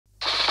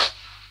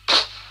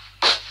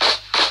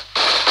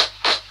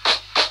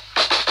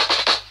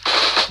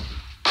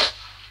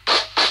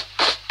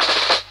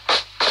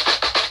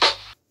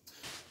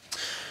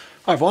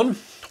Hi everyone,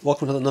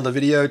 welcome to another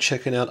video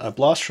checking out a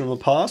blast from the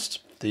past,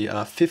 the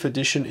 5th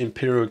edition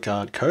Imperial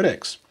Guard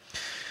Codex.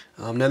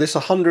 Now this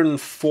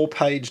 104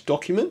 page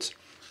document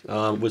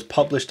was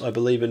published I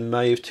believe in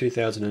May of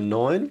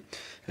 2009,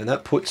 and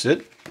that puts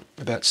it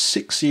about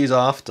 6 years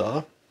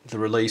after the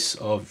release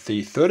of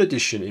the 3rd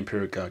edition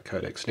Imperial Guard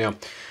Codex. Now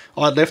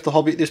I'd left the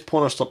hobby at this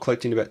point. I stopped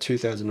collecting about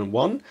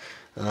 2001,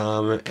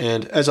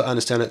 and as I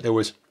understand it, there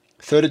was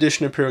 3rd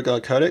edition Imperial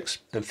Guard Codex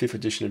and 5th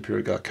edition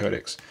Imperial Guard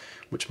Codex,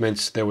 which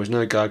meant there was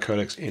no Guard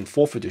Codex in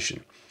 4th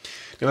edition.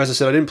 Now, as I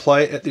said, I didn't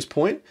play it at this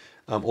point,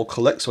 or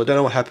collect, so I don't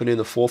know what happened in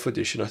the 4th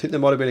edition. I think there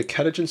might have been a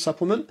Catagen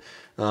supplement,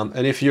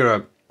 and if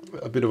you're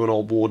a bit of an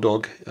old war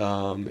dog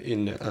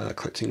in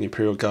collecting the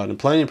Imperial Guard and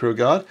playing Imperial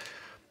Guard,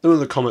 leave in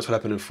the comments what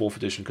happened in 4th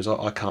edition, because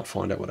I can't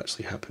find out what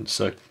actually happened.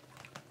 So,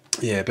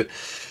 yeah, but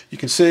you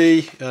can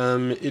see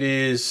it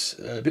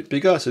is a bit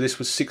bigger. So this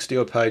was 60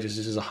 odd pages,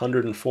 this is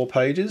 104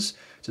 pages,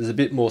 so there's a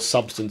bit more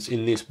substance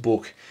in this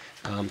book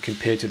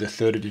compared to the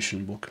 3rd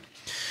edition book.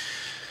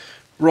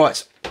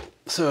 Right,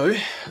 so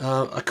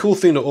a cool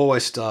thing to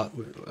always start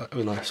with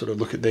when I sort of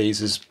look at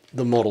these is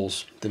the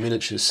models, the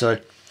miniatures. So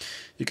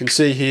you can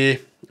see here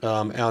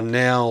our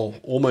now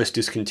almost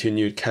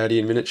discontinued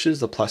Cadian miniatures.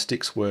 The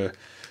plastics were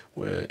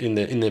in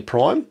their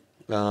prime,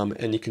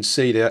 and you can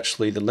see that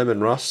actually the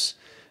Lemon Russ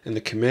and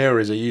the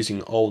Chimeras are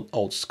using old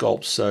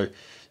sculpts. So you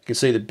can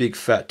see the big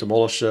fat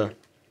demolisher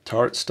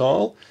turret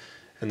style.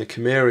 And the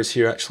Chimeras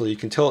here, actually, you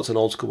can tell it's an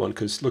old school one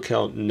because look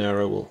how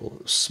narrow or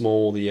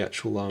small the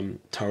actual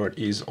turret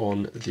is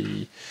on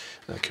the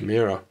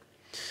Chimera.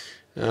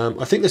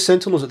 I think the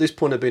Sentinels at this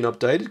point have been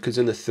updated, because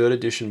in the 3rd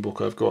edition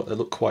book I've got, they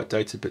look quite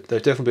dated, but they've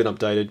definitely been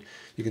updated.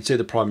 You can see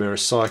the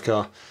Primaris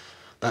Psyker,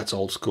 that's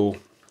old school.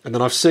 And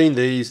then I've seen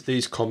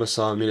these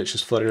Commissar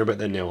miniatures floating around, but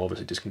they're now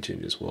obviously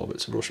discontinued as well. But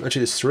it's actually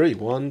there's 3,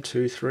 1,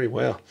 2, 3,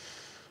 wow.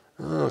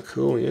 Oh,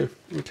 cool, yeah,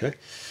 okay.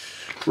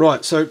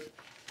 Right, so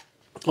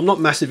I'm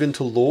not massive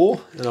into lore,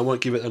 and I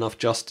won't give it enough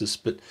justice,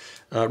 but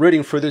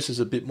reading through this is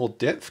a bit more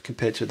depth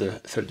compared to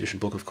the 3rd edition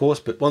book, of course.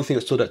 But one thing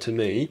that stood out to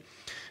me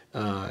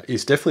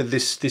is definitely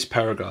this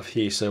paragraph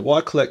here. So, why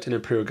collect an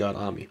Imperial Guard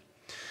army?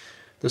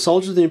 The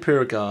soldiers of the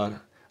Imperial Guard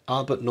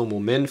are but normal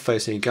men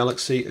facing a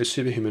galaxy of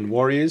superhuman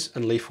warriors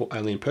and lethal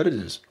alien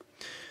predators.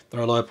 They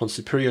rely upon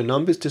superior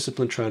numbers,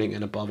 discipline, training,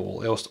 and above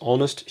all else,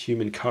 honest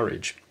human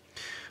courage.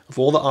 Of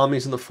all the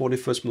armies in the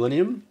 41st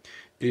millennium,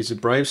 it is the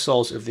brave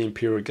souls of the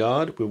Imperial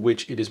Guard with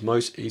which it is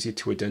most easy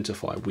to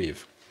identify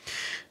with.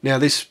 Now,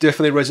 this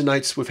definitely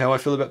resonates with how I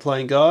feel about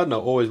playing Guard, and I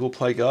always will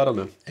play Guard. I'm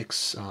an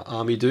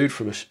ex-army dude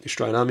from the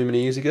Australian Army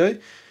many years ago,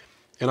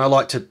 and I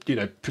like to,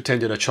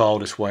 pretend in a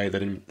childish way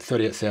that in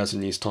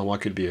 38,000 years' time I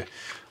could be a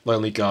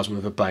lonely guardsman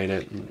with a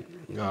bayonet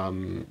and,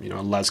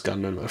 a las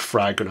gun and a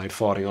frag grenade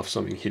fighting off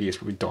something hideous,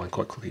 but we'd die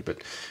quite quickly. But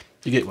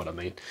you get what I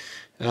mean.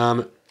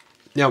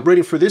 Now,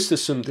 reading through this,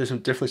 there's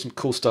definitely some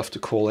cool stuff to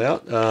call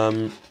out.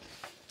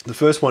 The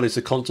first one is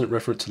the constant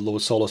reference to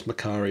Lord Solus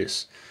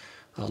Macarius.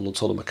 Lord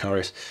Solus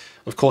Macarius.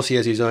 Of course, he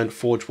has his own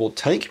Forge World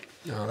tank,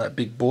 that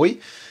big boy.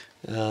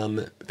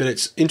 But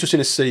it's interesting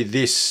to see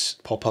this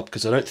pop up,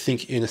 because I don't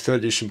think in the 3rd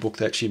edition book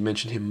they actually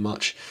mentioned him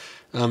much.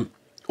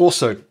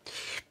 Also,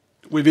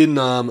 within,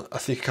 I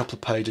think, a couple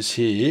of pages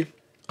here,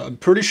 I'm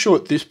pretty sure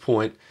at this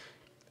point,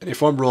 and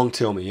if I'm wrong,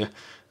 tell me,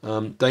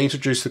 they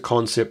introduced the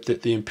concept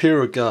that the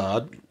Imperial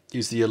Guard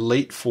is the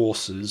elite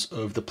forces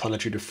of the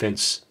planetary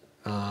defense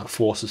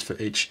forces for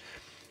each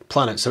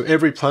planet. So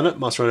every planet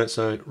must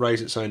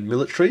raise its own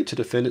military to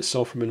defend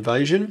itself from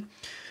invasion,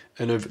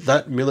 and of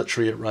that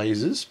military it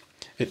raises,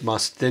 it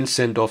must then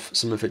send off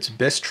some of its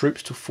best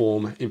troops to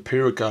form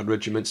Imperial Guard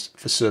regiments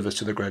for service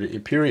to the greater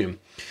Imperium.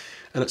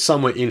 And it's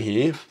somewhere in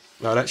here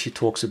it actually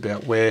talks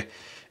about where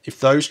if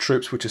those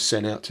troops which are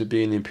sent out to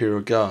be in the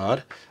Imperial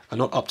Guard are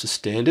not up to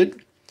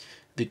standard,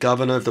 the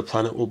governor of the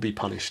planet will be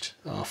punished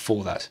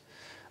for that.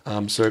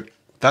 So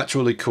that's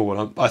really cool,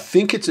 and I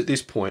think it's at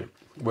this point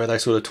where they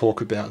sort of talk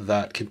about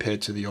that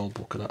compared to the old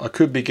book. And I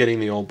could be getting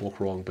the old book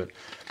wrong, but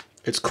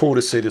it's cool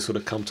to see this sort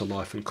of come to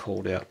life and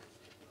called out.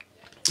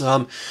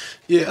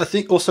 Yeah, I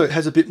think also it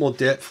has a bit more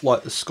depth,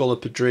 like the Scholar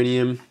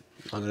Padrinium.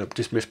 I'm going to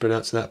just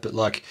mispronounce that, but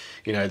like,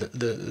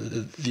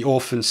 the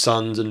orphan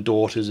sons and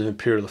daughters of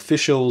imperial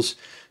officials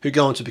who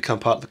go on to become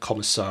part of the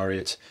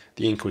Commissariat,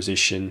 the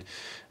Inquisition,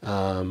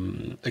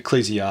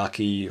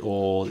 Ecclesiarchy,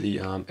 or the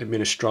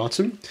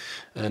Administratum,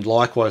 and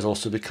likewise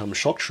also become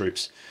shock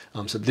troops.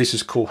 So this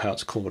is cool how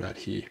it's called out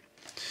here.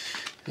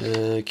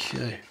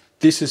 Okay,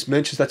 this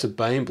mentions that's a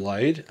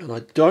Baneblade, and I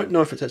don't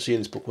know if it's actually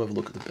in this book. We'll have a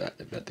look at the back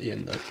at the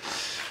end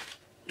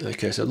though.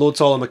 Okay, so Lord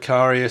Solus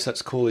Macarius,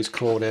 that's cool, he's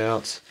called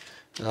out.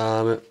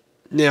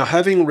 Now,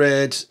 having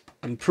read,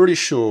 I'm pretty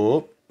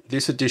sure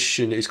this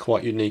edition is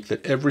quite unique,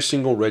 that every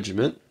single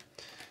regiment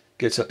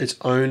gets its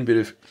own bit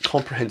of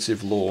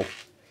comprehensive lore.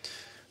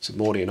 So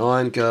Mordian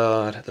Iron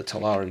Guard, the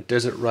Talaran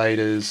Desert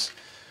Raiders,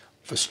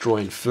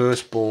 Vestroyan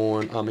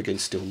Firstborn, Armageddon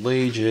Steel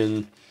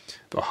Legion,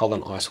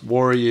 Valhallan Ice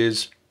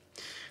Warriors.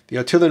 The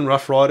Artillean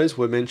Rough Riders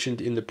were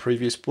mentioned in the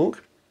previous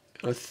book.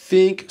 I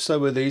think so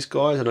were these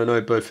guys, and I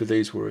know both of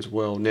these were as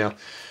well. Now,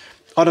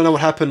 I don't know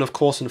what happened, of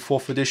course, in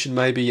 4th edition,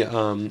 maybe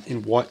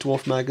in White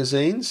Dwarf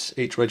magazines.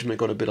 Each regiment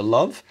got a bit of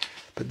love.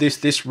 But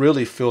this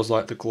really feels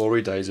like the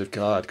glory days of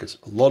Guard, because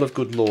a lot of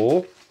good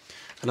lore.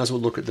 And as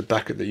we'll look at the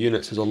back of the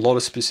units, there's a lot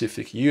of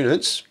specific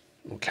units,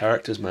 or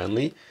characters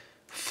mainly,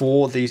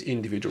 for these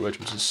individual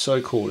regiments. It's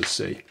so cool to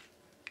see.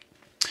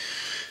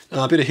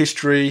 A bit of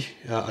history,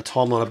 a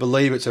timeline. I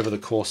believe it's over the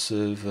course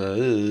of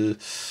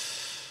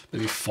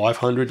maybe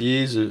 500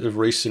 years of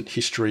recent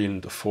history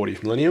in the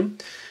 40th millennium.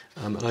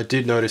 And I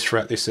did notice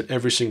throughout this that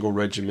every single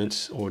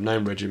regiment or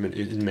named regiment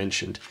is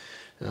mentioned.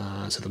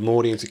 So the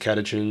Mordians, the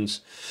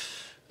Catagans,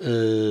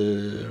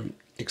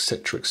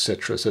 etc.,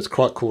 etc. So it's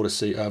quite cool to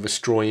see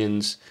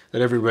Vestroyans,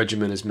 that every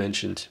regiment is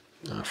mentioned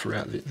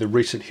throughout the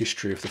recent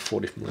history of the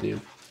 40th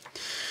millennium.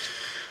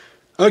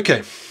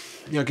 Okay,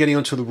 now getting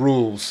onto the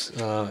rules,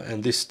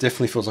 and this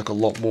definitely feels like a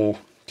lot more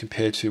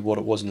compared to what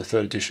it was in the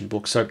 3rd edition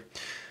book. So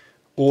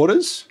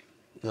orders,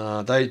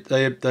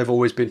 they've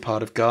always been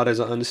part of Guard as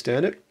I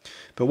understand it.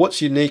 But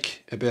what's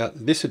unique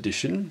about this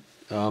edition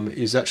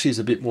is actually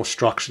a bit more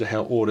structure to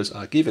how orders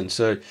are given.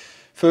 So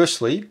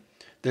firstly,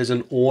 there's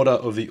an order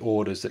of the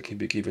orders that can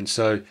be given.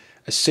 So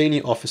a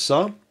senior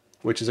officer,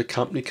 which is a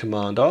company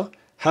commander,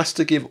 has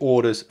to give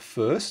orders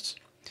first.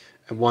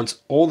 And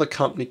once all the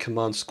company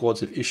command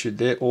squads have issued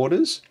their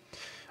orders,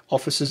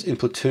 officers in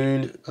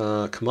platoon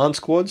command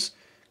squads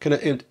can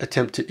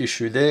attempt to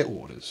issue their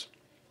orders.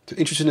 So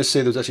interesting to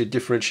see there's actually a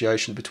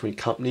differentiation between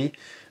company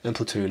and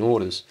platoon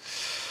orders.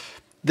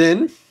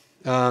 Then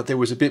there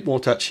was a bit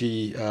more to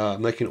actually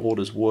making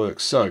orders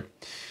work. So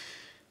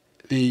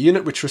the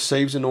unit which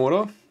receives an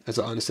order, as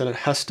I understand it,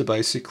 has to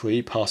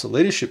basically pass a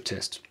leadership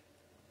test.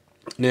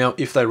 Now,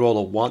 if they roll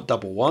a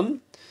double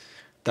one,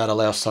 that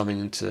allows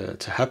something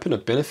to happen, a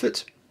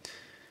benefit.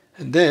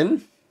 And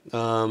then,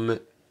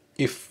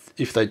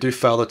 if they do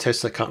fail the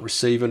test, they can't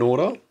receive an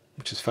order,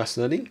 which is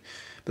fascinating.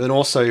 But then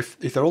also, if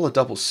they roll a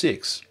double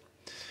 6,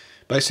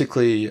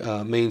 basically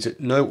means that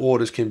no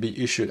orders can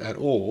be issued at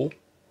all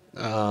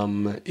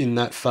in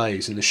that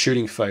phase, in the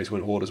shooting phase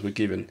when orders were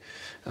given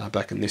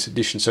back in this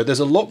edition. So there's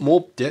a lot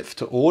more depth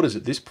to orders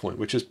at this point,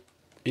 which is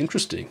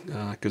interesting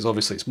because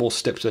obviously it's more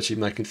steps actually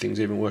making things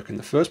even work in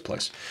the first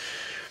place.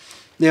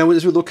 Now,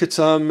 as we look at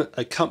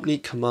a company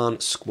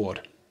command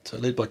squad, so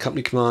led by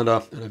company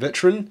commander and a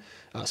veteran,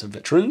 some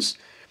veterans,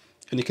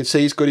 and you can see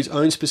he's got his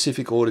own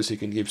specific orders he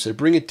can give. So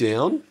bring it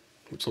down,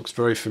 which looks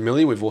very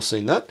familiar, we've all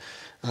seen that.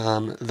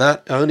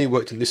 That only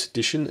worked in this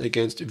edition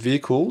against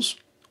vehicles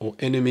or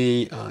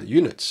enemy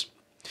units.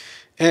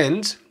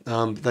 And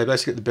they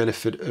basically get the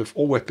benefit of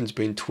all weapons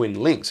being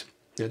twin-linked.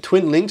 Now,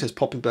 twin-linked is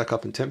popping back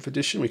up in 10th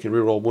edition. We can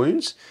reroll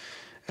wounds.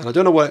 And I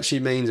don't know what it actually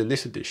means in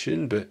this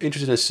edition, but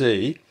interesting to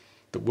see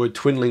the word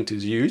twin-linked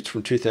is used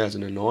from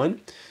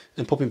 2009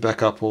 and popping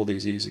back up all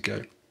these years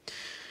ago.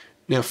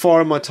 Now,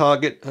 fire on my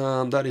target,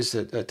 that's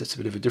a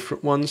bit of a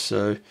different one.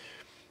 So,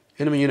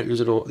 enemy unit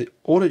uses the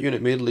order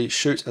unit immediately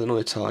shoots at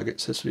another target.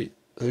 So, that's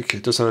okay,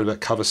 it does something about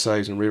cover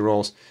saves and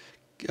rerolls.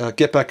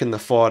 Get back in the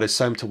fight is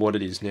same to what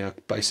it is now.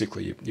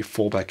 Basically, you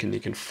fall back and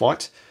you can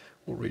fight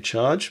or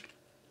recharge.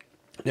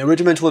 Now,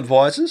 regimental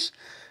advisors.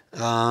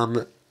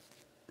 Now,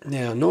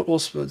 not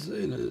all.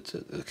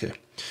 Okay.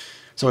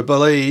 So I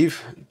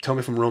believe, tell me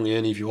if I'm wrong,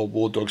 any of you old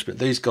war dogs, but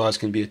these guys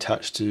can be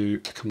attached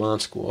to a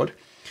command squad.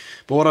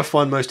 But what I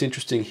find most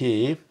interesting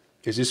here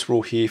is this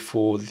rule here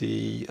for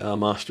the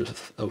Master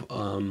of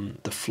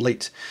the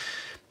Fleet.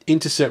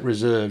 Intercept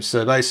reserves.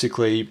 So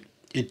basically,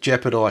 it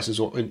jeopardizes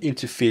or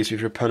interferes with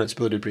your opponent's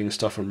ability to bring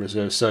stuff from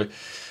reserve. So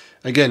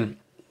again,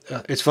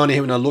 it's funny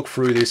when I look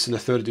through this in the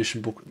 3rd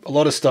edition book, a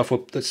lot of stuff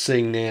that's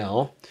seeing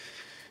now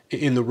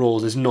in the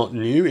rules is not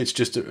new. It's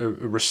just a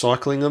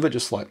recycling of it,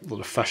 just like a lot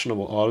of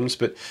fashionable items.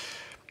 But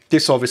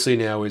this obviously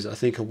now is, I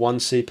think, a 1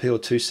 CP or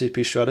 2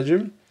 CP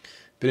stratagem.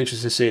 But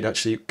interesting to see it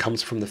actually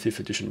comes from the 5th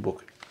edition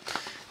book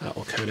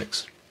or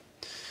codex.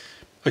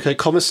 Okay,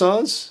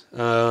 commissars.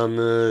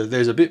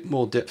 There's a bit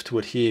more depth to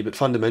it here, but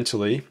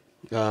fundamentally,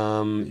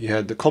 you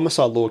had the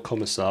Commissar, Lord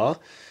Commissar.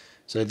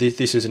 So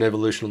this is an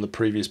evolution on the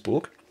previous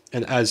book.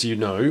 And as you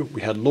know,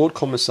 we had Lord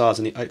Commissars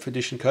in the 8th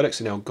edition codex,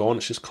 and now gone,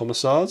 it's just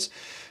Commissars.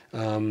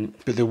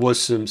 But there was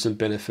some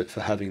benefit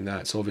for having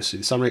that. So obviously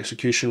the summary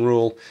execution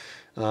rule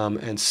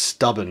and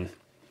stubborn,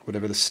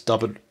 whatever the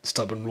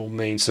stubborn rule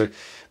means. So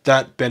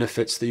that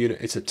benefits the unit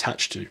it's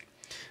attached to.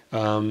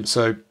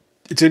 So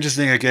it's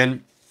interesting,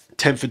 again,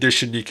 10th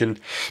edition, you can,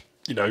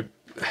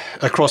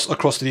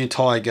 across the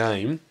entire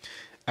game,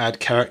 add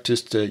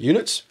characters to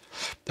units.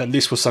 And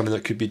this was something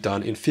that could be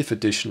done in 5th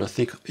edition, I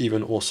think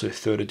even also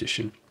 3rd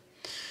edition.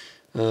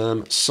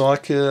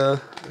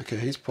 Psyker, okay,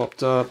 he's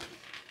popped up.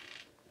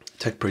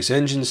 Tech Priest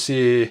Engines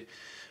here.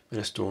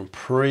 Minister and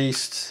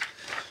Priest.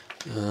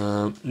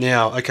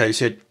 Now, okay, you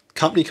said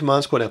company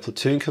command squad, our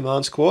platoon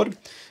command squad.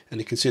 And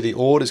you can see the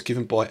orders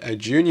given by a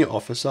junior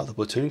officer, the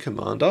platoon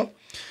commander.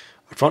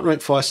 Front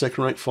rank fire,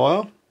 second rank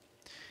fire.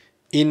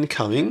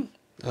 Incoming,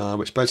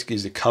 which basically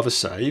is the cover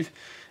save.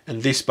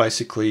 And this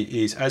basically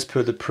is as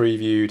per the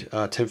previewed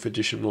 10th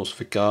edition rules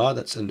for Guard.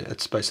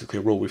 That's basically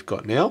a rule we've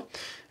got now.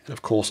 And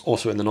of course,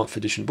 also in the 9th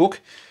edition book.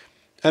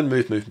 and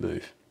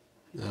move.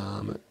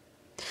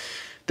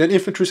 Then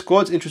infantry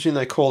squads, interesting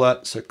they call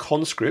that, so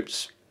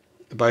conscripts,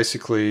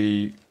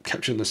 basically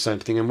capturing the same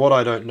thing. And what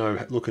I don't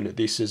know looking at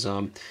this is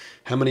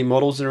how many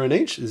models there are in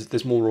each.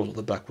 There's more rules at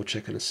the back, we'll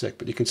check in a sec,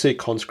 but you can see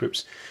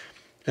conscripts.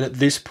 And at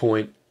this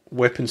point,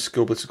 weapon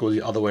skill blitz goes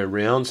the other way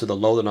around, so the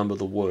lower the number,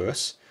 the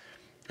worse,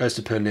 as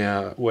to per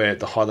now, where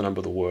the higher the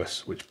number, the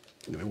worse, which,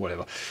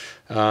 whatever.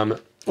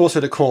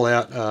 Also to call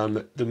out,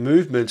 the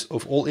movement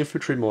of all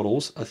infantry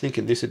models, I think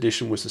in this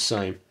edition was the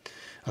same.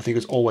 I think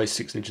it's always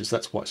 6 inches,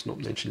 that's why it's not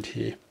mentioned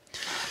here.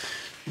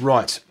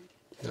 Right,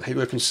 heavy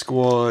weapon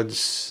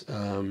squads,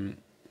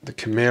 the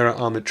Chimera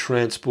armoured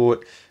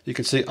transport. You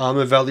can see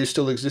armour value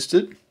still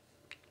existed.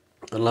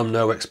 And I'm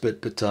no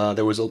expert, but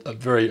there was a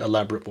very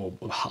elaborate,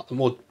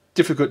 more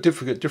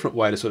different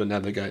way to sort of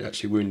navigate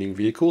actually wounding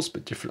vehicles,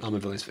 but different armour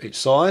values for each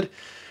side.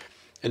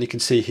 And you can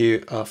see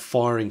here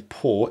firing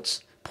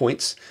points,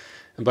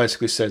 and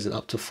basically says that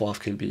up to 5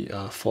 can be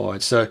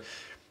fired. So,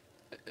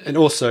 and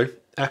also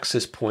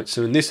access points.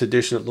 So in this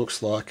edition, it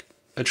looks like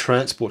a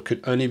transport could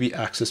only be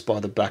accessed by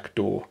the back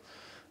door,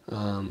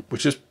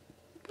 which is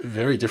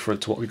very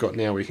different to what we've got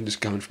now, where you can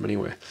just go in from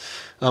anywhere.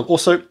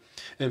 Also,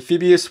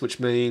 amphibious, which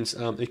means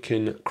it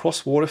can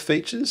cross water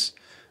features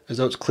as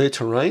though it's clear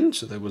terrain.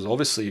 So there was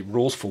obviously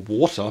rules for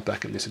water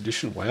back in this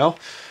edition. Wow.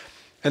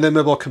 And then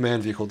mobile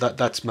command vehicle,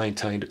 that's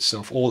maintained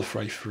itself all the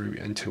way through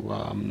into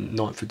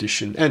 9th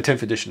edition and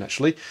 10th edition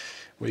actually,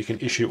 where you can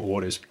issue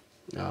orders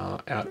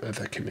out of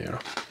the Chimera.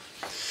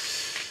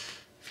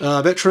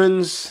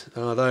 Veterans,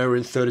 they are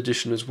in 3rd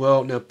edition as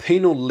well. Now,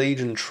 Penal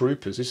Legion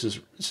troopers, this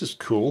is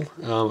cool.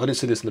 I didn't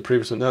see this in the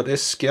previous one. Now, they're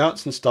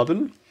scouts and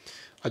stubborn.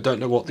 I don't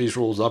know what these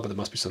rules are, but there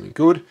must be something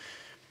good. In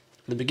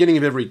the beginning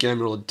of every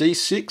game, roll a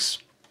d6,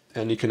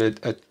 and you can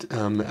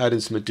add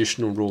in some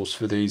additional rules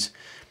for these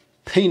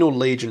Penal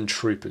Legion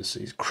troopers,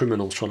 these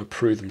criminals trying to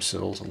prove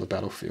themselves on the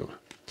battlefield.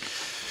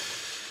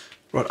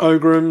 Right,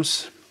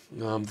 Ogrims,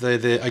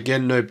 they're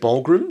again no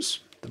Bolgrams.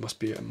 There must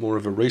be more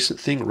of a recent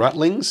thing.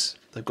 Ratlings,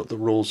 they've got the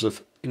rules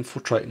of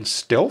infiltrate and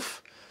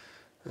stealth.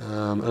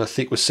 And I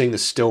think we're seeing the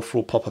stealth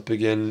rule pop up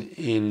again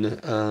in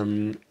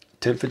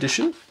 10th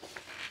edition.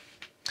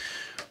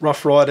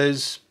 Rough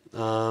Riders,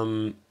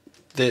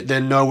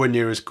 they're nowhere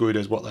near as good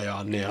as what they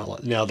are now.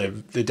 Like now their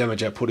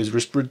damage output is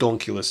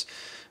redonkulous.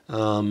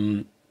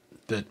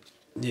 But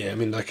yeah, I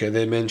mean, okay,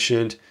 they're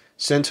mentioned.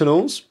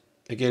 Sentinels,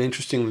 again,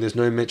 interestingly, there's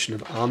no mention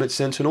of armoured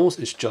Sentinels.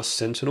 It's just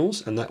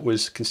Sentinels, and that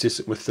was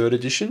consistent with 3rd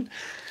edition.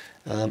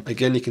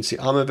 Again, you can see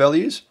armour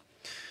values,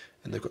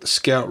 and they've got the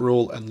Scout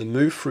rule and the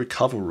Move Through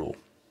Cover rule,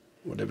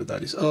 whatever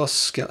that is. Oh,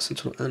 Scout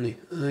Sentinel only.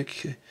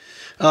 Okay.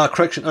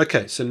 Correction.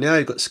 Okay, so now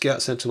you've got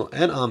Scout Sentinel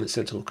and Armoured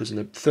Sentinel, because in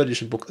the 3rd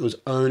edition book there was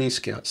only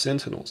Scout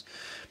Sentinels.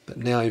 But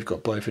now you've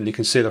got both, and you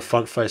can see the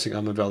front-facing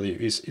armour value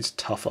is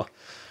tougher.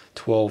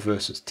 12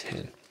 versus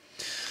 10.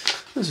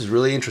 This is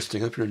really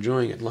interesting. I hope you're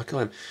enjoying it like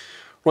I am.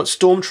 Right,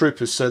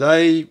 Stormtroopers. So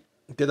they're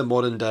the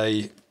modern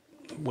day,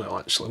 well,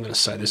 actually I'm going to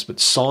say this, but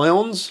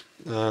Scions.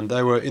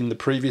 They were in the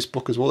previous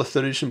book as well, the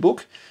 3rd edition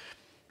book.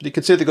 But you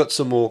can see they've got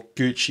some more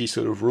Gucci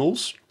sort of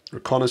rules.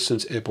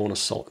 Reconnaissance, airborne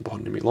assault, and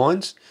behind enemy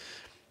lines.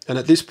 And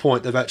at this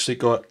point, they've actually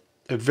got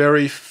a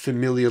very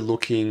familiar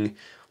looking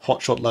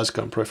hotshot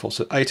lasgun profile.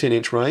 So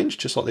 18-inch range,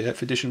 just like the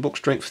 8th edition book,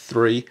 strength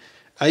 3,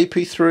 AP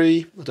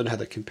 3. I don't know how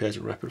that compares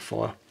with rapid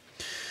fire.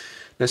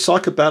 Now,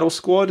 Psyker Battle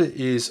Squad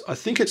is, I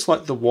think it's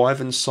like the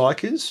Wyvern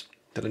Psykers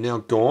that are now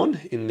gone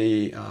in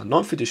the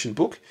 9th edition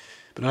book.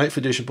 But an 8th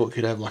edition book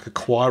could have like a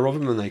choir of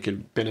them, and they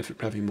could benefit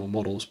from having more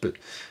models. But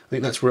I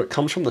think that's where it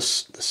comes from, the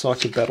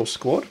Psyker Battle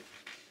Squad.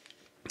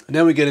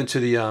 Now we get into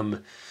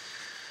the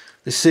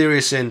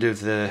serious end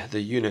of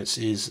the units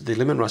is the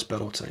Limit Rust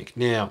Battle Tank.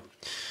 Now,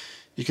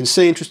 you can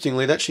see,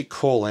 interestingly, they actually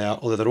call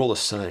out, although they're all the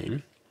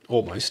same,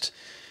 almost,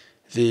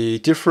 the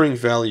differing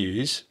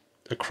values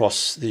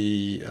across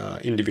the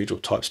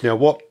individual types. Now,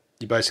 what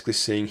you're basically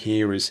seeing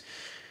here is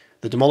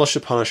the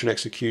Demolisher, Punisher, and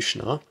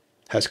Executioner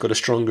has got a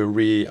stronger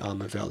rear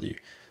armor value.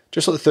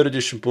 Just like the 3rd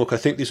edition book, I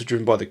think this was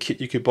driven by the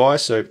kit you could buy.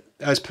 So,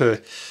 as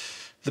per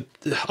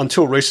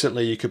until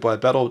recently, you could buy a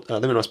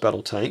Limit Rust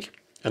Battle Tank,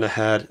 and it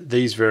had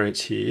these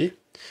variants here,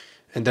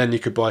 and then you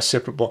could buy a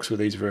separate box with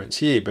these variants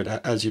here. But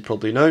as you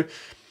probably know,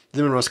 the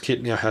Limit Rust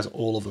kit now has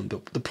all of them.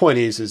 But the point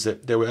is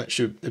that there were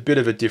actually a bit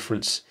of a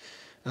difference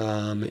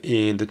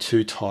in the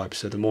two types.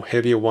 So the more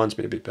heavier one's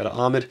been a bit better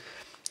armoured,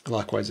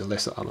 likewise the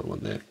lesser armoured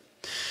one there.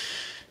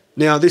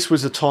 Now, this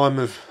was a time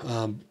of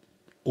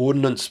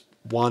Ordnance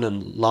 1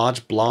 and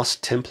large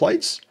blast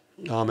templates.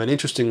 And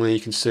interestingly, you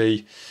can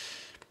see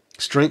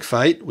Strength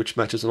 8, which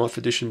matches the 9th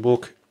edition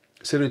book,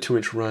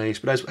 72-inch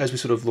range. But as we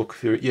sort of look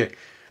through it, yeah,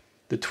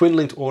 the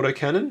twin-linked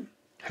autocannon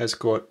has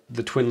got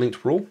the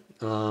twin-linked rule.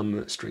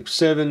 Strength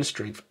 7,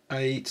 Strength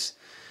 8,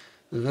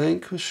 the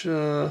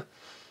Vanquisher.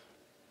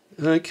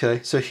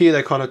 Okay, so here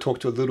they kind of talk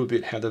to a little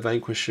bit how the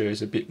Vanquisher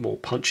is a bit more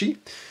punchy.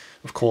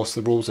 Of course,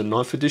 the rules in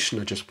 9th edition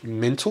are just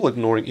mental,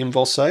 ignoring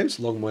invul saves.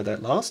 Long may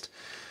that last.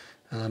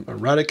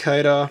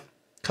 Eradicator.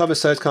 Cover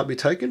saves can't be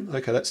taken.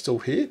 Okay, that's still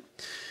here.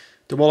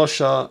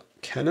 Demolisher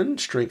Cannon,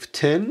 strength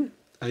 10.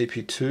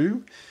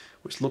 AP2,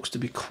 which looks to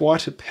be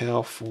quite a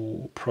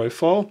powerful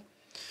profile.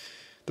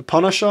 The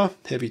Punisher,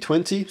 heavy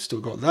 20,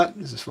 still got that.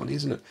 This is funny,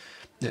 isn't it?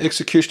 The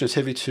Executioner's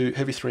heavy 2,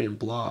 heavy 3 and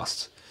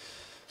blast.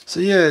 So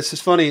yeah, it's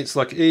just funny. It's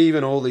like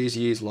even all these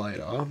years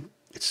later,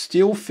 it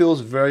still feels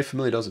very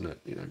familiar, doesn't it?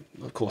 You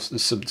know, of course,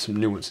 there's some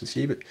nuances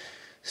here, but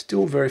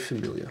still very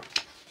familiar.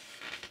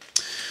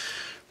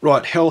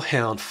 Right,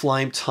 Hellhound,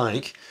 Flame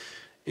Tank.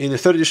 In the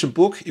 3rd edition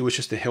book, it was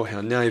just the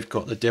Hellhound. Now you've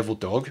got the Devil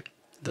Dog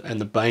and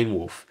the Bane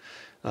Wolf.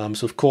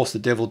 So of course, the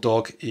Devil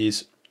Dog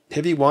is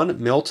heavy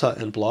 1, Melter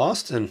and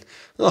Blast. And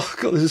oh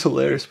god, this is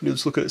hilarious when you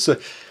just look at it. So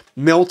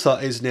Melter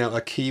is now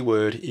a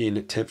keyword in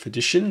 10th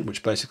edition,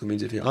 which basically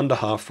means if you're under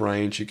half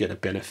range, you get a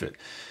benefit.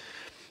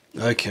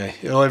 Okay,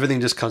 well, everything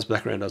just comes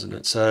back around, doesn't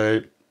it?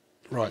 So,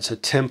 right, so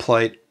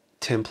template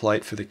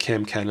for the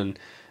Chem Cannon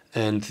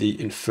and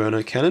the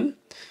Inferno Cannon.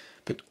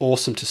 But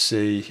awesome to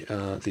see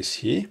this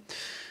here.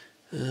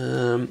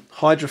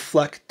 Hydra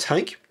Flak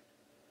Tank.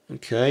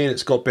 Okay, and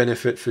it's got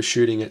benefit for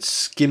shooting at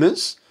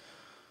skimmers.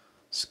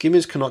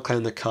 Skimmers cannot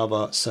claim the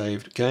cover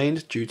saved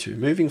gained due to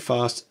moving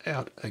fast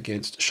out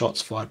against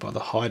shots fired by the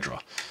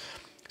Hydra.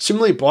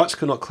 Similarly, bites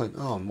cannot claim.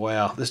 Oh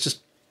wow, there's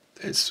just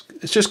it's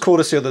just cool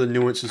to see all the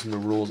nuances in the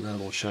rules and how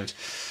it all changed.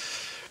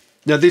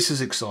 Now this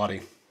is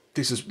exciting.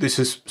 This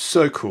is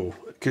so cool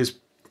because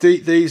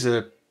these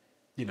are,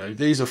 you know,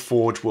 these are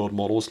Forge World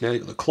models now.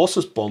 You've got the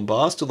Colossus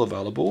Bombar still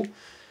available.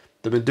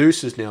 The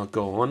Medusa's now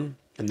gone,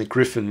 and the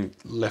Griffin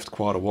left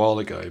quite a while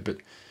ago, but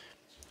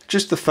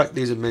just the fact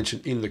these are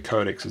mentioned in the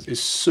codex is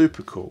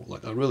super cool.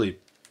 Like,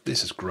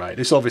 this is great.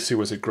 This obviously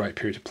was a great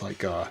period to play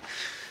Gar.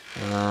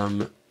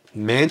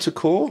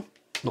 Manticore,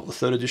 not the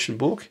 3rd edition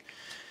book,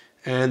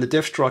 and the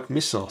Death Strike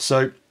Missile.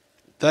 So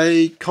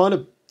they kind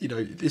of, you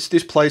know, this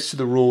plays to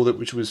the rule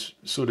which was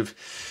sort of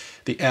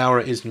the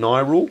Aura is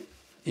Nigh rule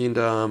in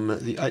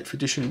the 8th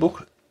edition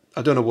book.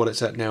 I don't know what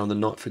it's at now in the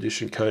 9th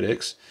edition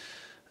codex.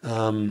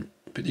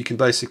 But you can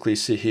basically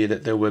see here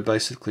that there were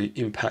basically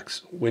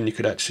impacts when you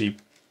could actually,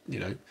 you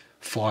know,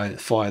 fire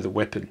the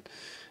weapon,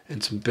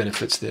 and some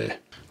benefits there.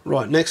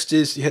 Right, next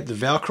is you had the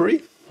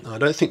Valkyrie. I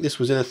don't think this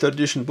was in a 3rd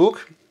edition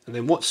book. And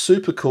then what's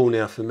super cool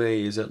now for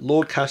me is that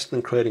Lord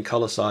Castellan, Creed and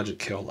Colour Sergeant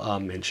Kell are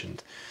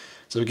mentioned.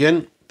 So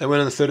again, they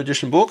went in the 3rd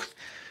edition book.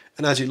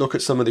 And as you look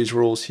at some of these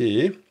rules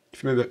here,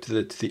 if you move back to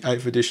the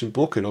 8th edition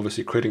book, and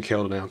obviously Creed and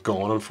Kell are now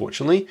gone,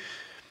 unfortunately.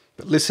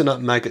 But Listen Up,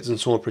 Maggots and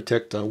Sword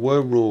Protector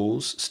were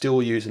rules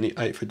still used in the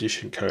 8th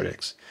edition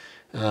codex.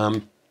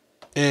 And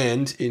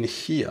in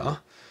here,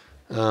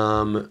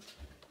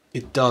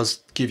 it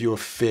does give you a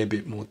fair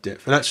bit more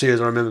depth. And actually, as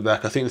I remember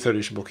back, I think the 3rd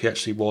edition book he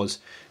actually was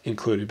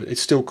included, but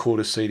it's still cool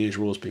to see these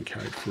rules being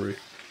carried through.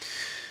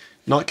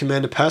 Knight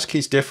Commander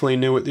Passkey's definitely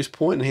new at this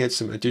point, and he had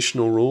some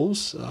additional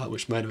rules,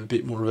 which made him a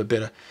bit more of a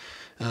better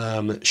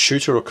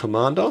shooter or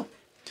commander.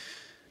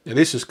 Now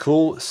this is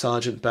cool,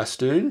 Sergeant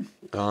Bastoon.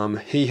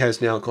 He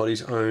has now got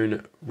his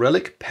own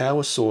relic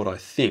power sword, I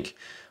think.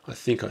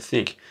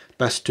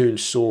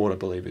 Bastoon's sword, I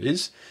believe it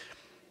is.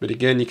 But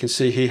again, you can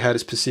see he had a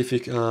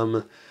specific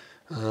rules,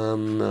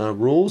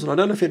 and I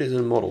don't know if it is in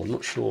a model, I'm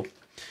not sure.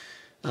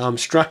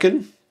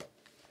 Strachan,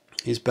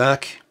 he's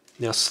back.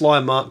 Now Sly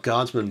Mark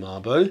Guardsman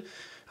Marbo,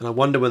 and I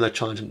wonder when they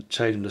change him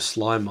to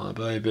Sly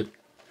Marbo, but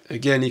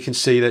again, you can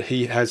see that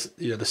he has,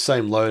 you know, the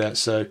same loadout,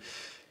 so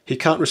he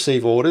can't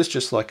receive orders,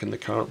 just like in the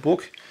current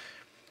book.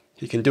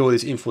 He can do all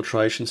his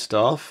infiltration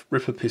stuff,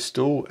 Ripper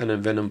Pistol, and a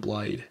Venom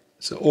Blade.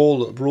 So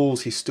all the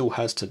rules he still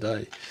has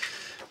today.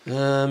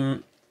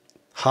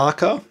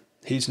 Harker,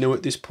 he's new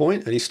at this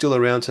point, and he's still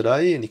around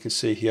today, and you can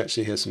see he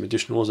actually has some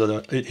additional rules,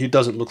 although he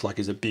doesn't look like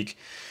he's a big,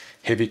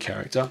 heavy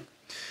character.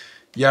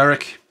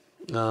 Yarrick,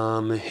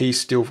 he's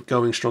still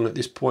going strong at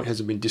this point,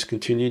 hasn't been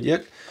discontinued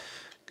yet.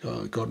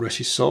 God rest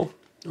his soul,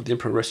 or the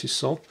Emperor rest his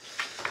soul.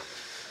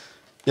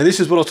 Now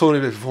this is what I was talking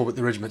about before with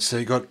the regiment. So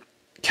you got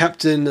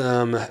Captain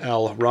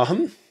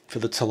Al-Raham for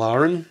the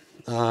Talaran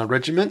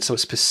regiment. So a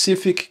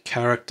specific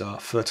character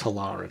for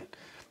Talaran.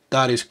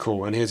 That is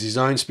cool. And he has his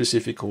own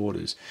specific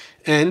orders.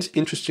 And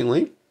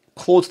interestingly,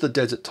 Claws of the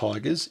Desert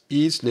Tigers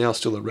is now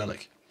still a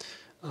relic.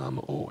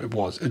 Or it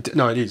was.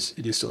 No, it is.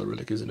 It is still a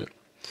relic, isn't it?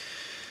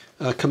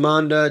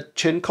 Commander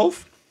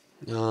Chenkov.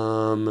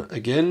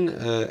 Again,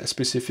 a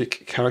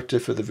specific character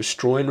for the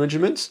Vestroyan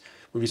regiments,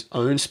 with his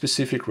own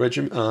specific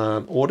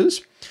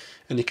orders,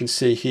 and you can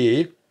see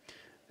here,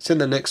 send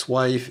the next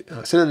wave.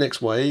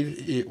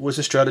 It was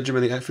a stratagem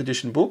in the 8th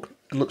edition book.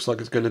 It looks like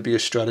it's going to be a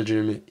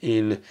stratagem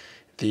in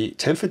the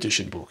 10th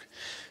edition book.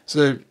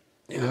 So,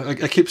 you know,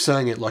 I keep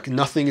saying it, like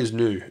nothing is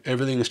new.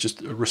 Everything is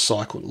just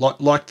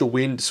recycled, like the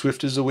wind,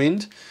 swift as the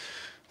wind.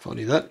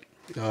 Funny that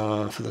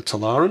for the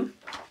Talaran.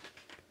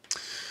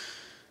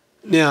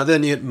 Now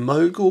then, you get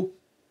Mogul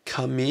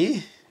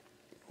Kamir.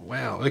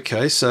 Wow,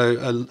 okay,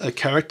 so a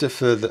character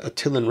for the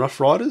Attilan Rough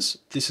Riders.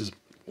 This is,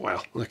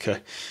 wow, okay.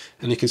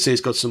 And you can see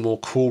it's got some more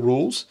cool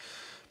rules.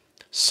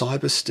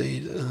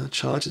 Cybersteed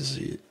charges,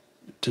 he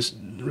just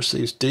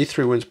receives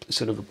D3 wins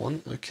instead of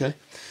 1, okay.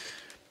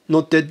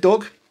 Not Dead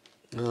Dog,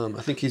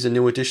 I think he's a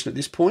new addition at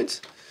this point.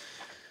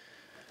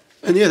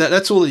 And yeah,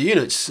 that's all the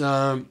units.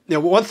 Now,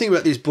 one thing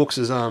about these books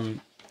is,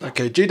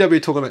 okay,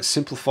 GW talking about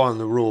simplifying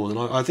the rules, and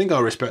I think I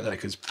respect that,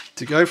 because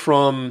to go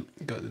from,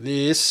 you got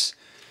this,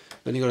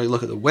 then you got to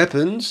look at the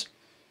weapons,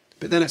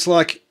 but then it's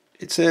like,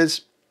 it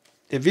says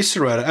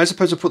Eviscerator, as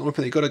opposed to putting the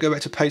weapon, you've got to go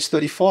back to page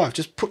 35.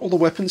 Just put all the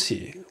weapons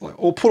here,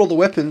 or put all the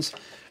weapons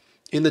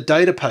in the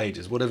data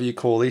pages, whatever you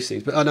call these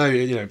things. But I know,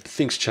 you know,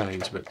 things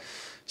change, but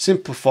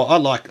simplify.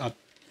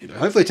 You know,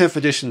 hopefully 10th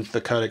edition,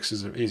 the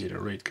codexes are easier to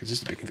read, because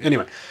it's a big,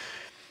 anyway.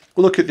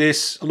 We'll look at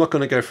this. I'm not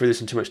going to go through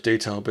this in too much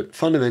detail, but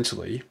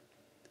fundamentally,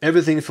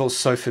 everything feels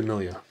so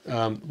familiar.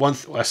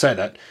 I say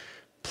that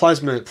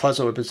plasma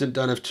weapons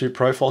don't have two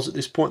profiles at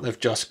this point. They've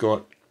just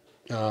got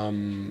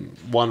one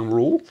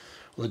rule.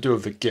 Well, they do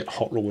have the get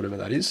hot rule, whatever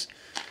that is.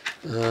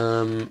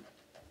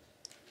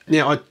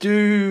 Now, I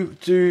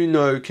do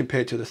know,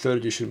 compared to the 3rd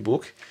edition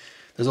book,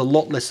 there's a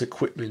lot less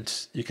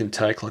equipment you can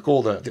take, like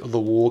all the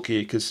war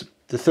gear, because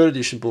the 3rd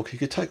edition book, you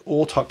could take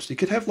all types. You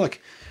could have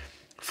like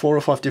 4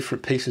 or 5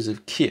 different pieces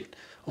of kit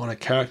on a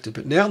character,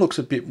 but now it looks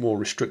a bit more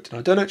restricted.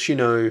 I don't actually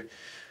know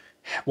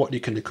what you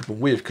can equip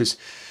them with, because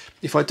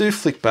if I do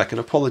flick back, and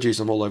apologies,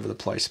 I'm all over the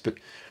place, but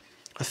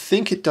I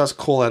think it does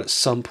call out at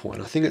some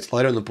point. I think it's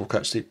later in the book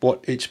actually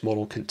what each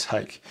model can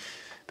take.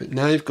 But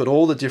now you've got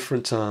all the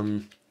different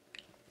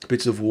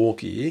bits of war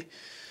gear.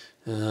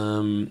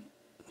 I'm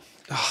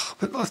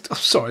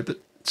sorry, but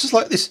it's just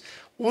like this.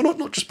 Why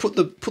not just put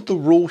the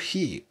rule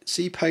here?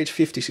 See page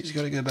 56. You've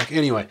got to go back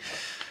anyway.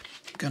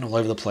 Going all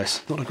over the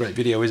place. Not a great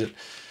video, is it?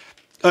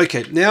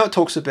 Okay, now it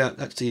talks about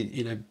actually,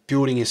 you know,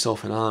 building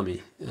yourself an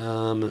army.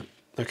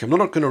 Okay, I'm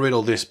not going to read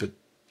all this, but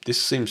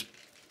this seems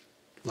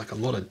like a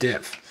lot of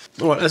depth.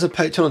 All right, as I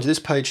turn onto this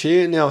page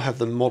here, now I have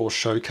the model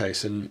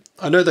showcase, and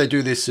I know they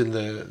do this in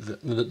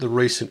the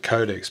recent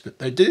codex, but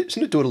they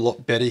seem to do it a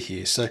lot better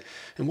here. So,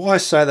 and why I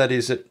say that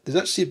is that there's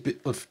actually a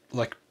bit of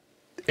like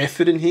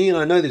effort in here,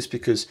 and I know this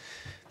because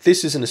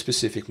this isn't a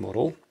specific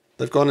model.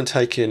 They've gone and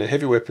taken a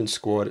heavy weapons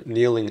squad,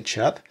 kneeling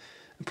chap,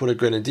 and put a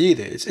grenadier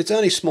there. It's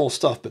only small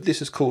stuff, but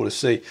this is cool to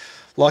see.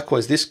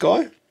 Likewise, this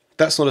guy,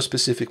 that's not a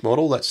specific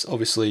model. That's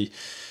obviously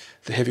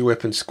the heavy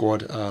weapons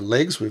squad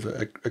legs with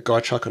a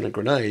guy chucking a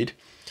grenade.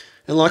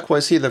 And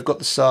likewise here, they've got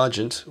the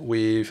sergeant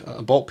with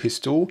a bolt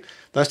pistol.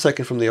 That's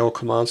taken from the old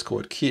command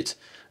squad kit.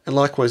 And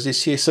likewise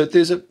this here. So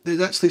there's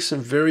actually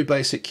some very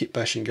basic kit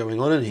bashing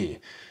going on in here,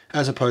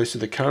 as opposed to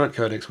the current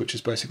codex, which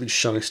is basically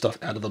showing stuff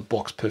out of the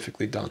box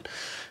perfectly done.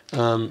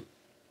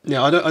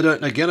 Now, I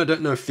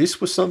don't know if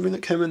this was something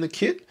that came in the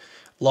kit.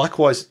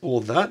 Likewise, all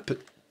that, but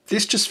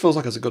this just feels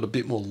like it's got a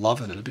bit more love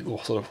in it, a bit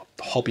more sort of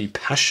hobby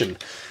passion,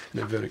 in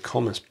inverted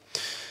commas.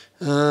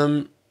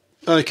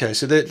 Okay,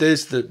 so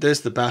there's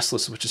the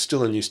Basilisk, which is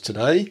still in use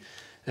today,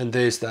 and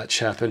there's that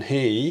chap, and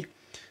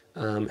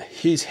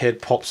his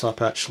head pops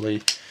up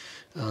actually.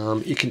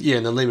 You can, yeah,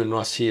 and the Lehman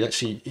Russ here,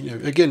 actually, you know,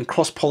 again,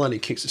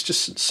 cross-pollinating kicks. It's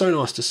just so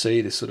nice to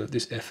see this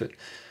this effort.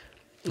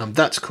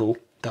 That's cool.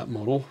 That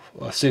model,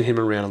 I've seen him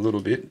around a little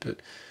bit,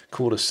 but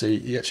cool to see.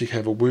 You actually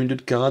have a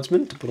wounded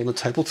guardsman to put on the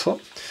tabletop.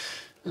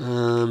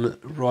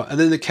 Right, and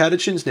then the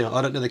catechins. Now,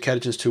 I don't know the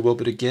catechins too well,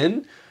 but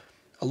again,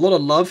 a lot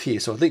of love here.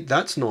 So I think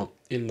that's not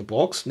in the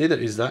box. Neither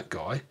is that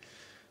guy.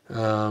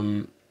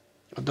 I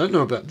don't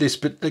know about this,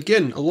 but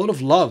again, a lot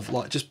of love.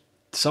 Like, just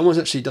someone's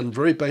actually done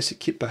very basic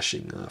kit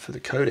bashing for the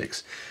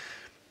codex.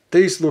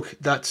 These look,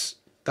 that's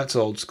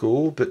old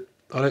school, but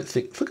I don't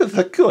think. Look at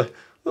that guy.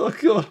 Oh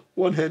god,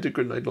 one-handed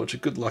grenade launcher.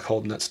 Good luck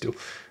holding that still.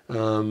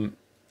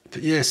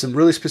 But yeah, some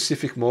really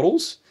specific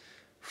models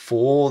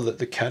for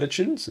the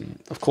catechins,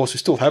 and of course we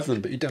still have them,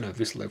 but you don't have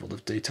this level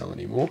of detail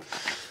anymore.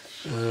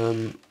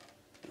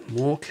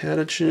 More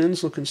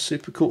catechins looking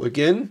super cool.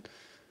 Again,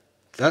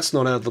 that's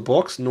not out of the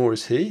box, nor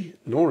is he.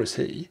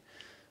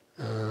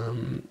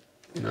 You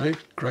know,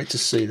 great to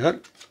see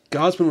that.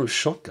 Guardsman with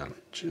shotgun.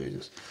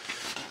 Jesus.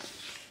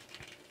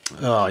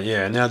 Oh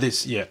yeah, now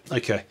this, yeah,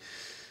 okay.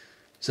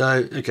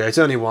 So, okay, it's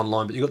only one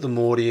line, but you've got the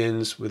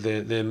Mordians with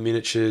their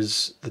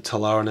miniatures, the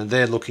Talaran, and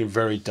they're looking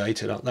very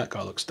dated. Oh, that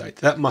guy looks dated.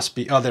 That must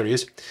be, oh, there he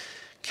is.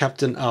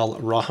 Captain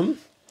Al-Raham.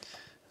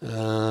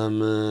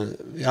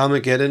 The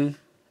Armageddon,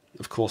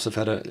 of course, have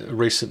had a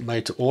recent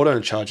made to order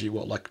and charge you,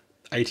 what, like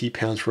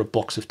 £80 for a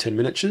box of 10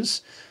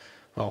 miniatures.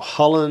 Oh,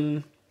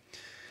 Hullen.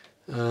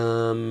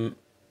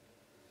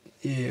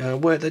 Yeah,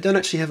 well, they don't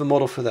actually have a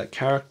model for that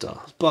character.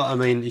 But, I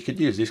mean, you could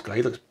use this guy.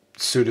 He looks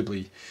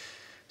suitably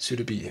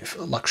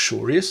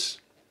luxurious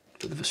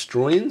for the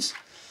Vestroians.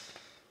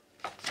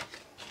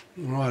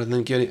 Right, and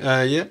then getting,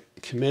 yeah,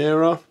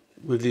 Chimera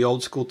with the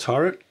old school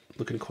turret,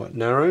 looking quite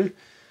narrow.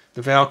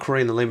 The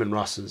Valkyrie and the Lehman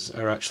Russes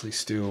are actually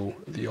still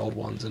the old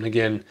ones. And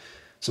again,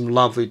 some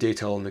lovely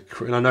detail on the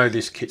crew. And I know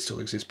this kit still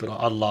exists, but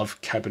I love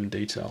cabin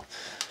detail.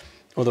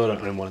 Although I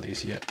don't own one of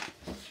these yet.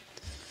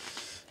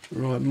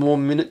 Right, more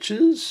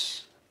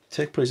miniatures.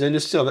 Tech Presenter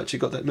still. I've actually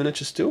got that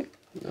miniature still.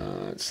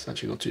 It's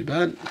actually not too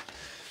bad.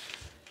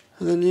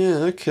 And then, yeah,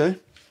 okay.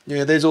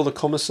 Yeah, there's all the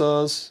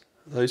commissars.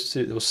 Those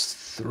two, there was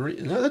 3.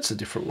 No, that's a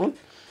different one.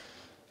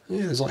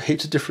 Yeah, there's like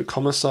heaps of different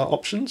commissar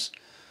options.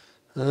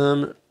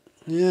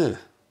 Yeah.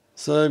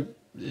 So,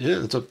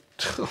 yeah, it's a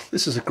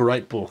This is a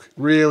great book.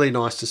 Really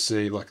nice to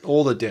see, like,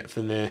 all the depth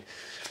in there.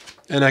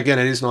 And again,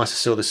 it is nice to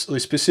see all this,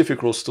 these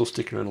specific rules still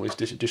sticking around all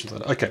these editions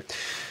later. Okay,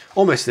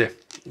 almost there.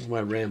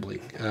 My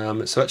rambling.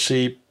 So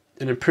actually,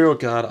 an Imperial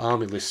Guard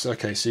army list.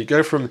 Okay, so you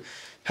go from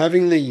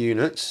having the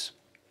units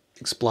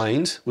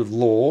explained with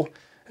lore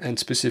and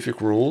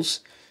specific rules,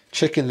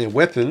 checking their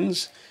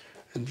weapons,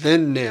 and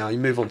then now you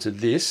move on to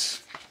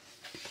this.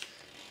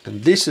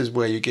 And this is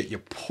where you get your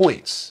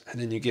points,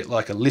 and then you get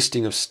like a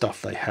listing of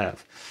stuff they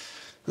have.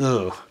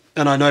 Ugh.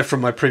 And I know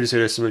from my previous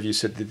video, some of you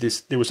said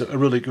that there was a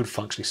really good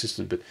functioning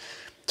system, but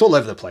it's all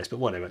over the place, but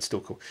whatever, it's still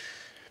cool.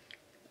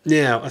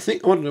 Now, I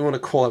think what I want to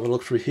call out when I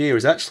look through here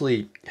is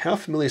actually how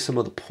familiar some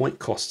of the point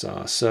costs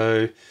are.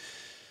 So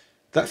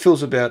that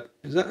feels about,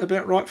 is that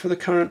about right for the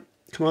current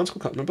command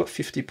school? I can't remember, about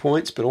 50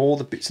 points, but all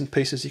the bits and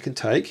pieces you can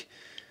take.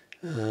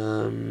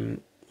 Okay.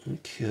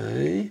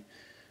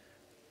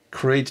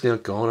 Creed's now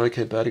gone.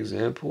 Okay, bad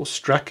example.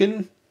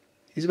 Strachan,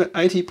 he's about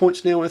 80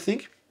 points now, I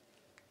think.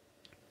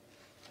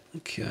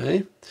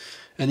 Okay.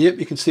 And yep,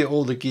 you can see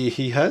all the gear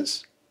he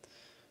has.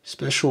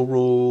 Special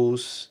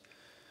rules,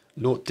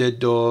 not dead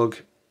dog,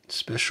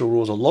 special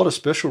rules, a lot of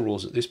special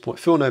rules at this point.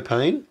 Feel no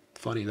pain,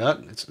 funny that,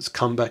 it's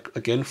come back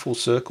again full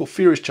circle.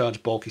 Furious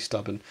charge, bulky,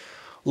 stubborn,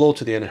 loyal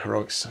to the end,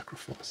 heroic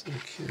sacrifice.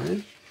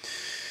 Okay.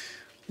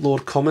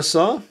 Lord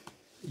Commissar,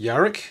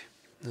 Yarrick,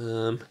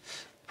 Primaris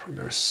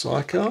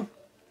Psyker,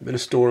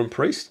 Ministorum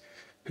Priest,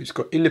 who's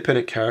got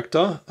independent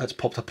character, that's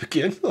popped up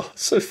again, oh,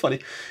 so funny,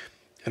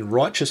 and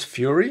Righteous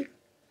Fury.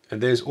 And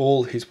there's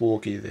all his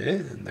war gear there,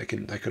 and they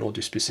can all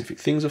do specific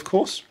things, of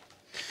course.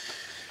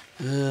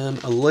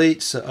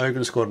 Elite, so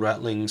Ogren Squad,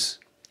 Rattlings,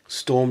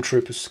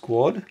 Stormtrooper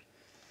Squad.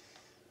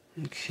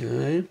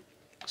 Okay.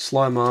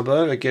 Sly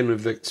Marbo, again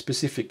with the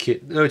specific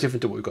kit, no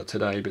different to what we've got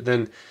today, but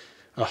then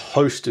a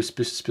host of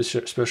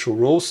special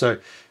rules. So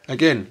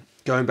again,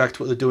 going back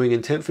to what they're doing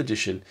in 10th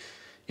edition,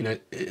 you know,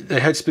 they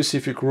had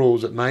specific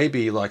rules that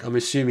maybe, like, I'm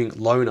assuming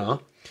Loner,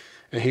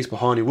 and he's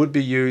behind you, would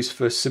be used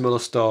for similar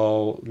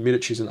style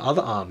miniatures in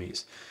other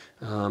armies.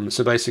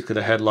 So basically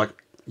they had like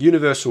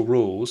universal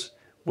rules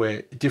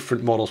where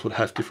different models would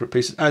have different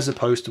pieces, as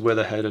opposed to where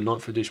they had a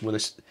 9th edition where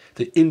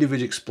they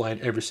individually explained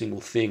every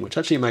single thing, which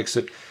actually makes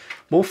it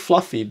more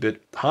fluffy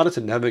but harder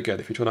to navigate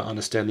if you're trying to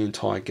understand the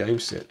entire game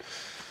set.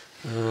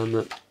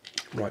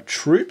 Right,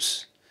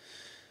 troops.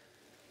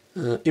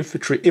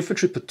 Infantry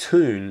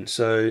platoon.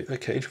 So,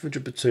 okay,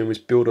 infantry platoon was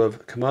built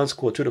of command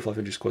squad, 2 to 5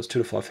 infantry squads, 2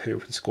 to 5 heavy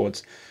weapon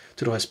squads,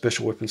 2 to 5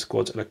 special weapon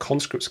squads, and a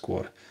conscript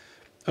squad.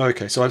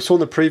 Okay, so I saw in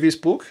the previous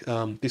book,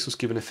 this was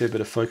given a fair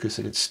bit of focus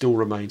and it still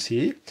remains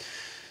here.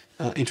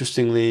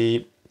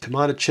 Interestingly,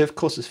 Commander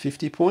Chevkos is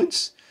 50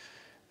 points,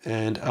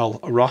 and Al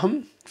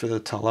Raham for the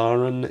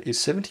Talaran is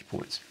 70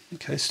 points.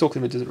 Okay,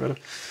 Stalkling Desert Raider.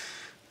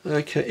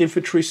 Okay,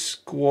 infantry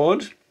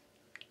squad.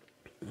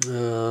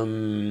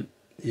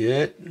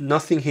 Yeah,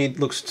 nothing here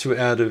looks too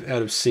out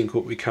of sync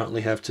what we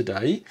currently have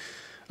today.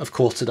 Of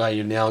course, today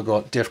you've now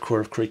got Death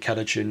Corps of Kree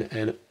Catachin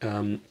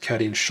and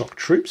Cadian Shock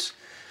Troops.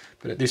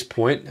 But at this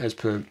point, as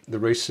per the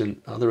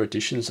recent other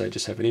editions, they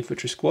just have an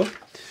infantry squad.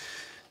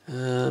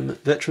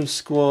 Veteran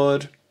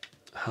squad,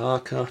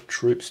 Harker,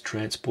 troops,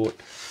 transport.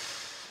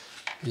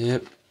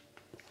 Yep.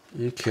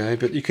 Okay,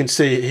 but you can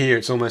see here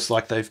it's almost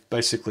like they've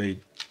basically,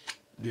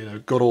 you know,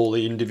 got all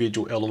the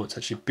individual elements,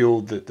 actually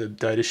build the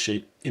data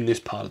sheet in this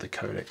part of the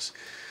codex.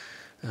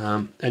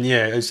 And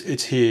yeah,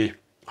 it's here,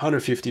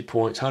 150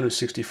 points,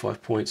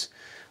 165 points,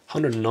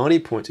 190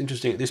 points.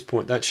 Interesting, at this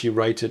point, they actually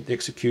rated the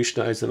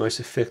Executioner as the most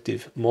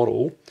effective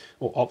model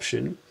or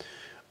option,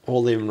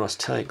 or Lehman Russ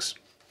tanks.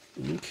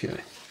 Okay.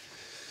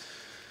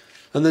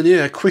 And then,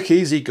 yeah, a quick,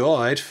 easy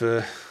guide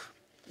for...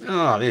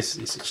 Ah, this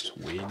is just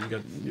weird. You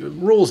got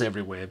rules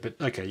everywhere, but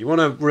okay, you want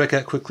to work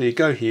out quickly, you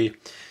go here,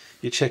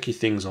 you check your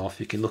things off,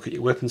 you can look at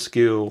your weapon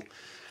skill,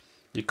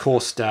 your core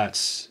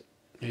stats,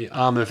 your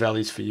armor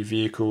values for your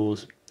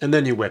vehicles, and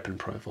then your weapon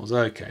profiles.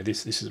 Okay,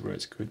 this is where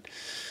it's good.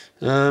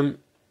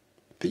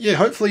 But yeah,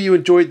 hopefully you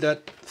enjoyed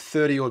that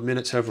 30 odd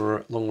minutes,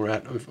 however long we're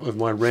at, of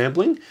my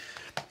rambling.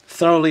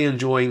 Thoroughly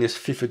enjoying this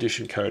 5th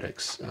edition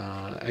codex.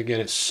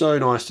 Again, it's so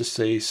nice to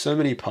see so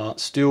many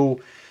parts still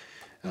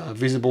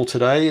visible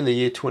today in the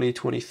year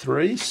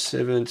 2023.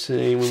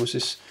 17, when was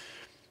this?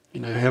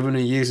 You know, how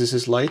many years is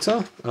this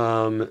later?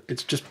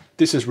 It's just,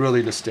 this is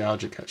really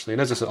nostalgic actually.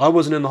 And as I said, I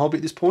wasn't in the hobby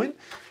at this point,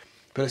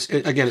 but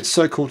again, it's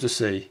so cool to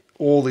see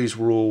all these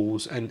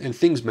rules and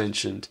things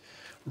mentioned,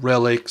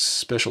 relics,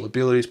 special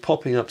abilities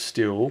popping up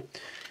still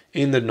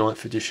in the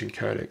 9th edition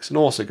codex, and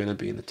also going to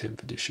be in the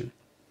 10th edition.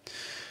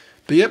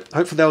 But yep,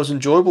 hopefully that was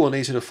enjoyable and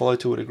easy to follow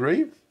to a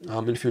degree.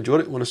 And if you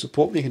enjoyed it, want to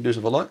support me, you can do so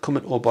with a like,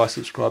 comment, or by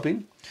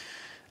subscribing,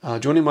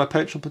 joining my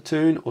Patreon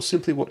platoon, or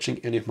simply watching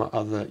any of my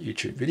other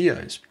YouTube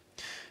videos.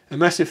 A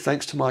massive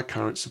thanks to my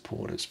current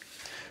supporters.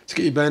 Let's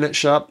get your bayonet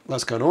sharp,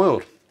 let's go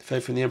unoiled.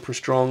 Faith in the Emperor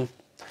strong.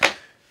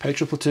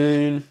 Patreon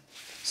platoon,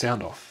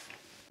 sound off.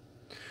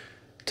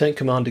 Tank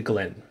Commander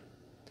Glenn.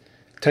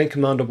 Tank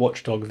Commander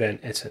Watchdog Van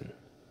Etten.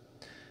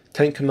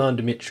 Tank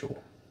Commander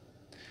Mitchell.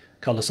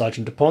 Colour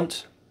Sergeant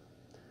DuPont.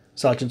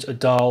 Sergeants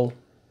Adal,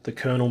 the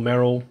Colonel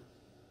Merrill,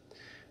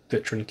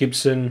 Veteran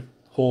Gibson,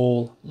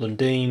 Hall,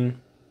 Lundeen,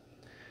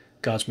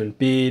 Guardsman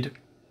Beard,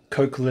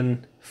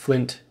 Coquelin,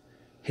 Flint,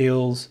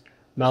 Hills,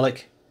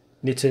 Malik,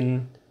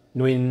 Nitton,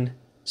 Nguyen,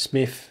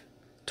 Smith,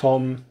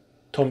 Tom,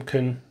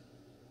 Tompkin,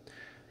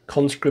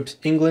 Conscript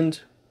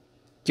England,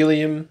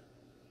 Gilliam,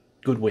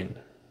 Goodwin.